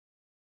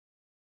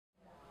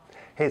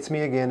Hey, it's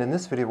me again. In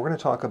this video, we're going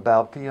to talk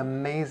about the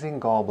amazing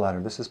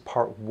gallbladder. This is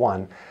part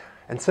one.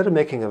 Instead of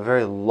making a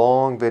very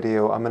long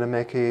video, I'm going to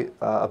make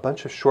a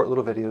bunch of short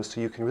little videos so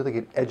you can really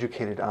get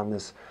educated on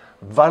this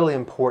vitally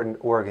important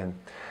organ.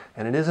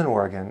 And it is an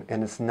organ,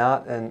 and it's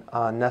not an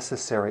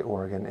unnecessary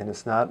organ, and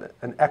it's not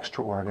an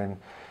extra organ,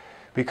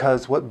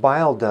 because what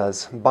bile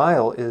does,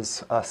 bile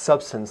is a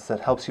substance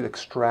that helps you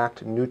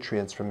extract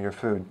nutrients from your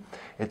food.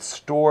 It's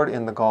stored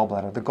in the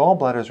gallbladder. The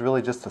gallbladder is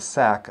really just a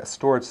sac, a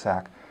storage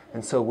sac.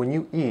 And so when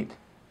you eat,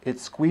 it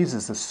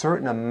squeezes a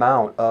certain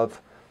amount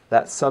of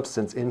that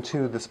substance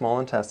into the small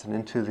intestine,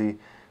 into the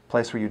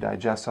place where you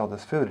digest all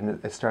this food,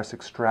 and it starts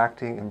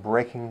extracting and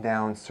breaking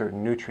down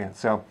certain nutrients.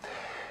 So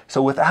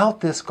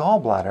without this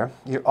gallbladder,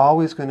 you're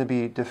always going to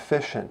be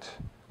deficient.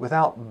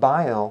 Without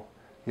bile,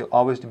 you'll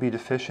always be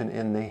deficient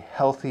in the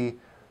healthy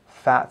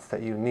fats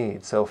that you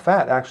need. So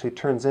fat actually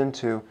turns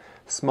into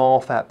small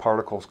fat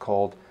particles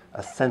called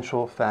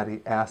essential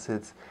fatty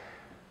acids.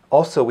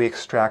 Also, we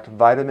extract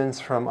vitamins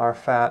from our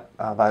fat,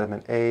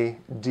 vitamin A,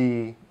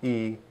 D,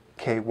 E,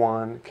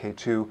 K1,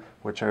 K2,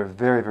 which are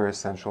very, very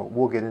essential.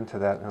 We'll get into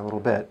that in a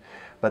little bit.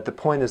 But the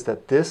point is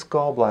that this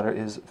gallbladder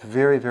is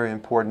very, very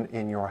important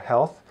in your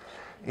health,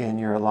 in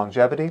your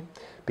longevity,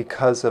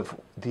 because of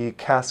the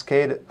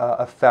cascade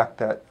effect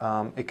that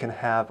it can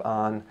have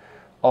on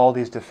all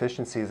these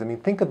deficiencies. I mean,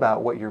 think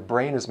about what your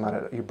brain is made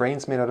out of. Your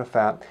brain's made out of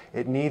fat.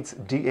 It needs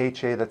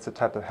DHA, that's a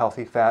type of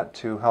healthy fat,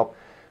 to help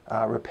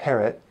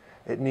repair it.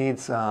 It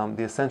needs the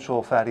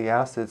essential fatty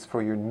acids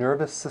for your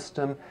nervous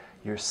system,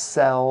 your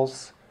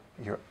cells,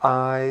 your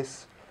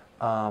eyes.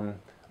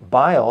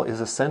 Bile is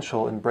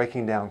essential in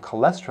breaking down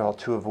cholesterol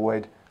to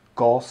avoid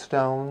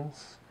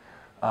gallstones.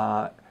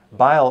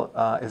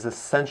 Bile is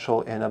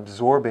essential in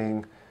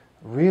absorbing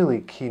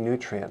really key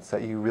nutrients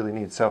that you really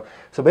need. So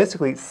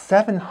basically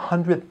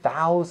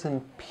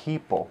 700,000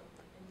 people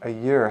a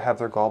year have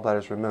their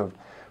gallbladders removed.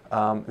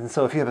 And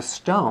so if you have a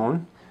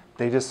stone,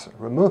 they just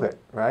remove it,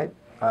 right?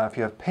 If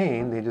you have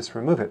pain, they just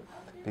remove it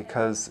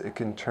because it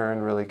can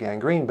turn really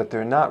gangrene, but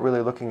they're not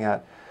really looking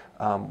at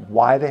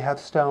why they have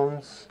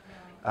stones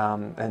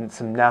and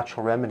some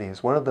natural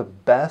remedies. One of the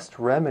best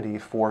remedy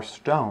for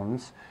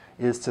stones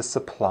is to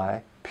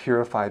supply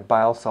purified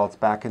bile salts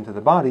back into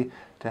the body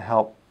to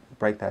help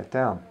break that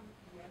down.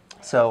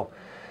 So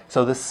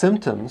the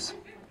symptoms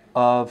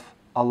of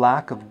a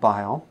lack of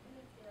bile,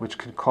 which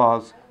could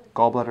cause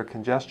gallbladder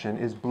congestion,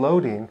 is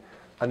bloating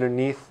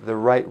underneath the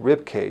right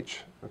rib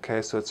cage.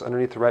 Okay, so it's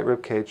underneath the right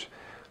rib cage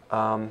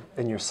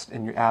in your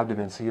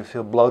abdomen. So you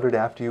feel bloated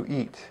after you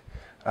eat.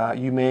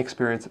 You may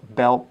experience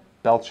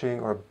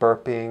belching or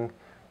burping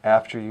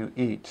after you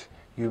eat.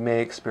 You may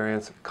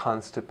experience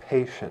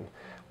constipation.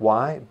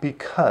 Why?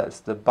 Because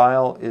the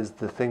bile is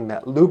the thing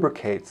that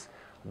lubricates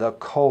the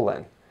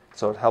colon.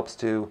 So it helps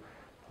to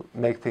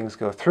make things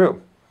go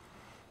through.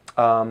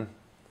 So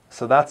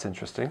that's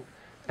interesting.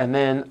 And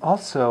then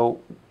also,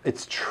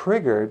 it's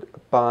triggered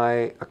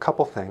by a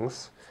couple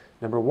things.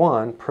 Number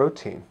one,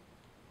 protein.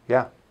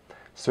 Yeah,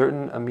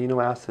 certain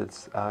amino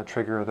acids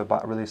trigger the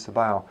release of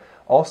bile.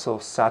 Also,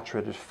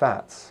 saturated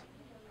fats.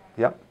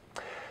 Yep.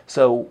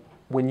 So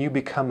when you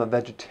become a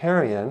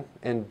vegetarian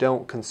and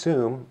don't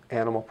consume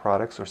animal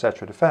products or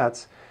saturated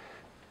fats,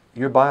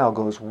 your bile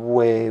goes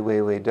way,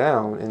 way, way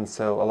down. And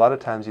so a lot of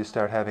times you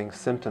start having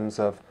symptoms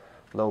of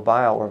low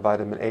bile or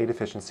vitamin A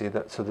deficiency.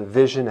 So the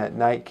vision at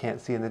night, can't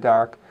see in the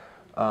dark.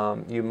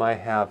 You might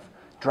have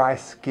dry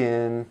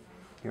skin,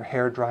 your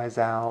hair dries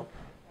out,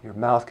 your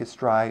mouth gets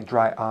dry,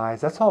 dry eyes.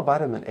 That's all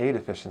vitamin A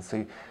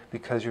deficiency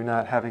because you're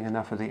not having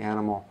enough of the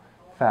animal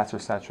fats or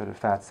saturated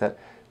fats.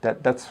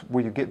 That's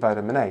where you get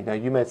vitamin A. Now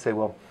you might say,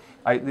 well,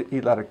 I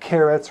eat a lot of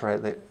carrots,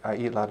 or I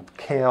eat a lot of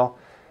kale.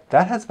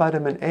 That has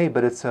vitamin A,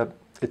 but it's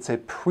a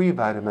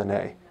pre-vitamin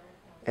A.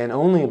 And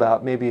only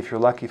about, maybe if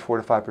you're lucky, 4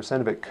 to 5%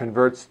 of it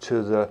converts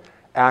to the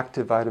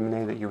active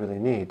vitamin A that you really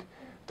need.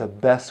 The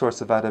best source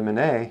of vitamin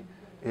A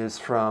is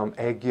from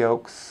egg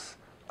yolks,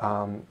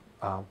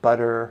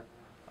 butter,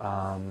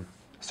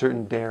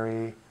 certain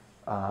dairy,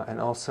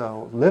 and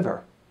also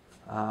liver.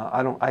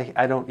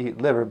 I don't eat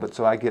liver, but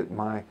so I get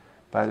my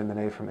vitamin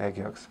A from egg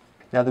yolks.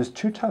 Now there's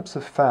two types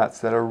of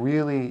fats that are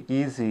really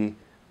easy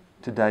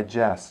to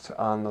digest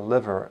on the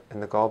liver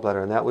and the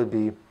gallbladder, and that would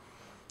be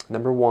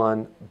number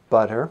one,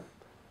 butter,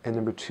 and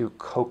number two,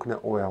 coconut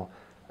oil.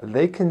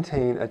 They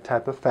contain a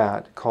type of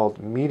fat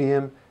called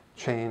medium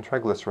chain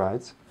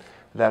triglycerides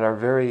that are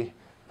very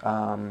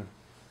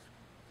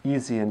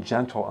easy and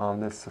gentle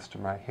on this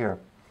system right here.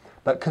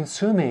 But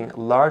consuming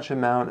large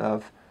amount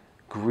of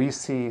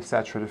greasy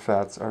saturated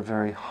fats are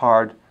very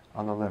hard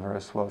on the liver,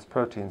 as well as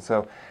protein.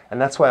 And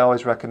that's why I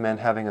always recommend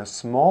having a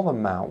small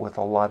amount with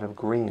a lot of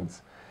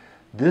greens.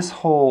 This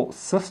whole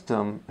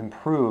system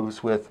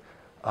improves with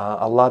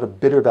a lot of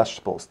bitter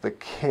vegetables, the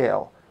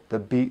kale, the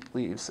beet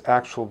leaves,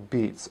 actual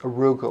beets,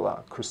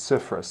 arugula,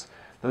 cruciferous.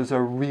 Those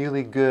are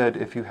really good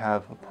if you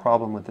have a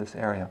problem with this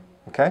area.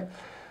 Okay?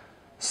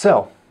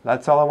 So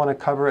that's all I want to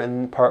cover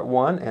in part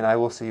one, and I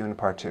will see you in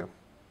part two.